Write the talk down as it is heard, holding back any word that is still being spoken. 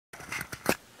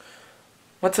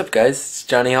What's up, guys? It's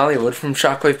Johnny Hollywood from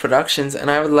Shockwave Productions, and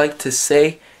I would like to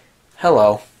say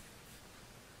hello.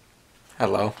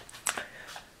 Hello.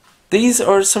 These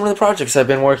are some of the projects I've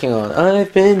been working on.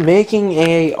 I've been making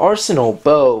a arsenal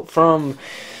bow from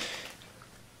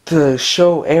the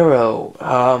show Arrow.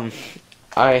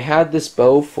 I had this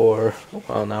bow for,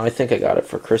 well, now I think I got it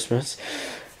for Christmas,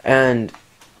 and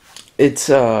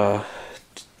it's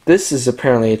this is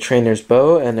apparently a trainer's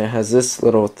bow, and it has this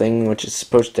little thing which is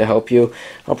supposed to help you.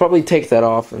 I'll probably take that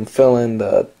off and fill in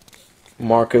the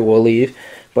mark it will leave,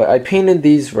 but I painted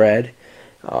these red.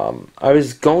 I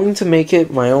was going to make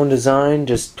it my own design,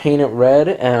 just paint it red,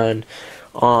 and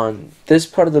on this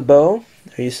part of the bow,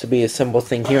 there used to be a symbol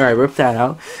thing here. I ripped that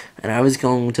out, and I was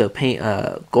going to paint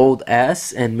a gold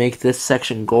S and make this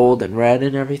section gold and red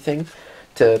and everything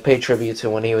to pay tribute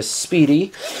to when he was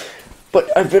Speedy. But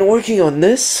I've been working on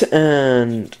this,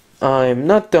 and I'm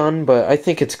not done, but I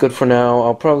think it's good for now.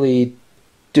 I'll probably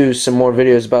do some more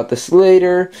videos about this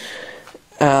later.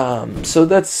 So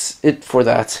that's it for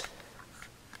that.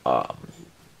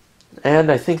 And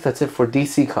I think that's it for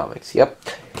DC Comics. Yep.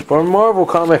 For Marvel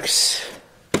Comics,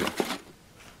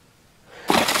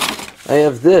 I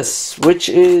have this, which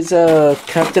is not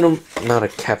a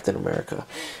Captain America,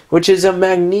 which is a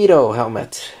Magneto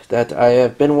helmet that I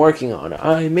have been working on.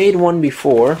 I made one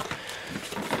before,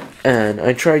 and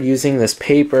I tried using this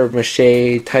paper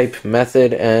mache type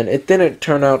method, and it didn't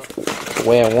turn out the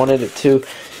way I wanted it to,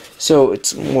 so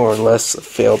it's more or less a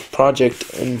failed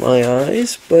project in my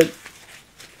eyes. But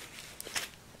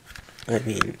I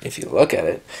mean, if you look at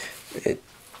it, it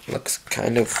looks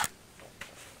kind of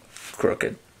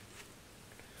crooked.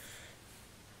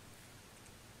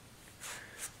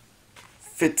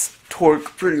 Fits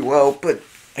torque pretty well, but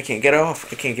I can't get it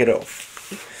off.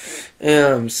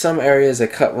 Some areas I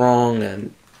cut wrong,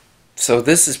 and so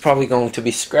this is probably going to be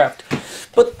scrapped.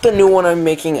 But the new one I'm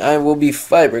making, I will be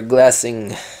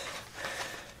fiberglassing.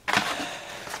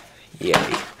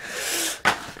 Yay.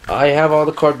 I have all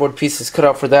the cardboard pieces cut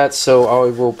out for that, so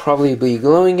I will probably be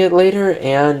gluing it later,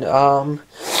 and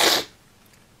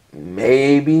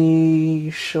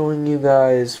maybe showing you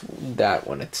guys that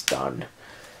when it's done.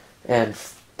 And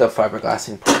the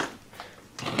fiberglassing part.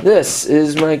 This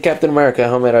is my Captain America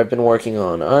helmet I've been working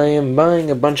on. I am buying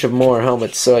a bunch of more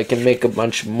helmets so I can make a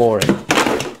bunch more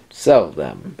and sell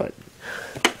them, but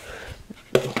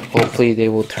hopefully they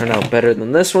will turn out better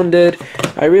than this one did.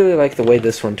 I really like the way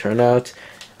this one turned out.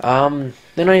 Then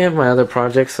I have my other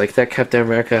projects, like that Captain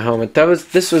America helmet.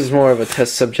 This was more of a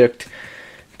test subject,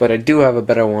 but I do have a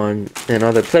better one in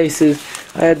other places.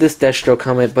 I had this Deathstroke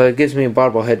helmet, but it gives me a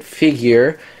bobblehead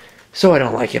figure, so I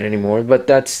don't like it anymore, but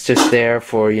that's just there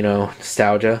for, you know,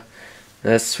 nostalgia.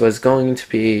 This was going to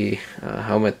be a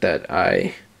helmet that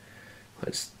I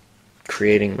was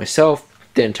creating myself.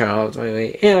 Didn't turn out my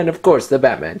way. And, of course, the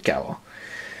Batman cowl.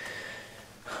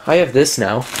 I have this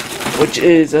now, which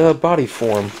is a body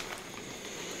form.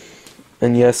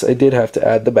 And yes, I did have to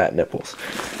add the bat nipples.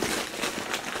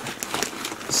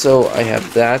 So I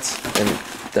have that, and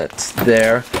that's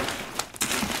there.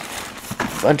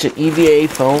 Bunch of EVA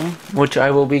foam, which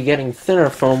I will be getting thinner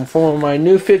foam for my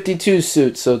new 52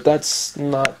 suit, so that's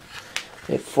not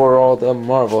it for all the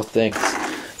Marvel things.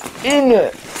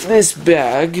 In this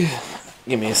bag,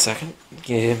 give me a second,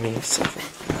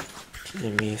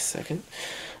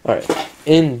 alright,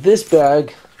 in this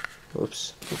bag,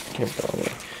 whoops, can't go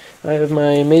away. I have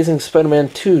my Amazing Spider-Man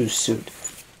 2 suit.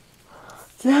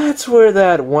 That's where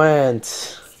that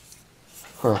went.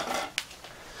 Huh.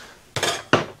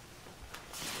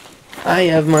 I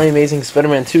have my Amazing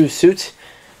Spider-Man 2 suit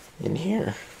in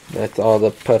here with all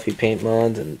the puffy paint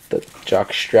mods and the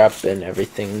jock strap and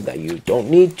everything that you don't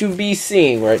need to be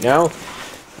seeing right now.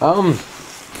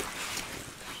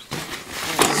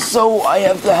 So I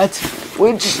have that,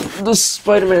 which the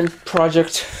Spider-Man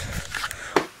project,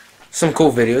 some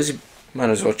cool videos, you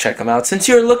might as well check them out since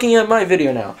you're looking at my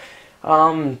video now.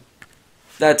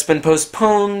 That's been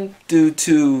postponed due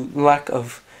to lack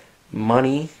of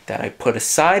money that I put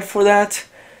aside for that,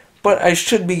 but I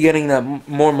should be getting that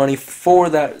more money for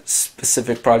that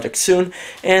specific project soon,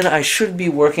 and I should be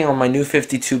working on my new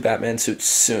 52 Batman suit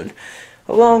soon,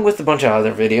 along with a bunch of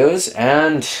other videos.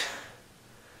 And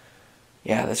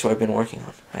yeah, that's what I've been working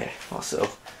on. I also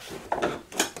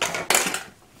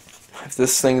have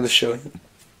this thing to show you,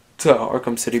 to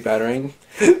Arkham City Batarang.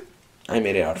 I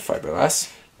made it out of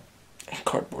fiberglass and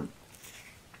cardboard.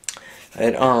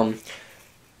 And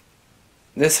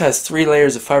this has 3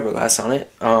 layers of fiberglass on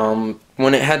it.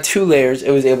 When it had 2 layers,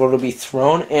 it was able to be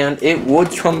thrown, and it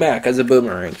would come back as a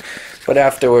boomerang. But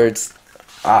afterwards,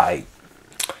 I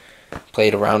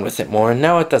played around with it more, and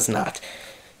now it does not.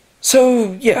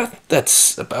 So, yeah,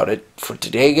 that's about it for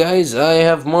today, guys. I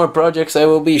have more projects I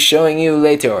will be showing you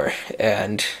later,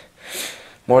 and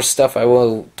more stuff I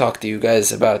will talk to you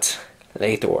guys about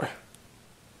later.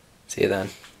 See you then.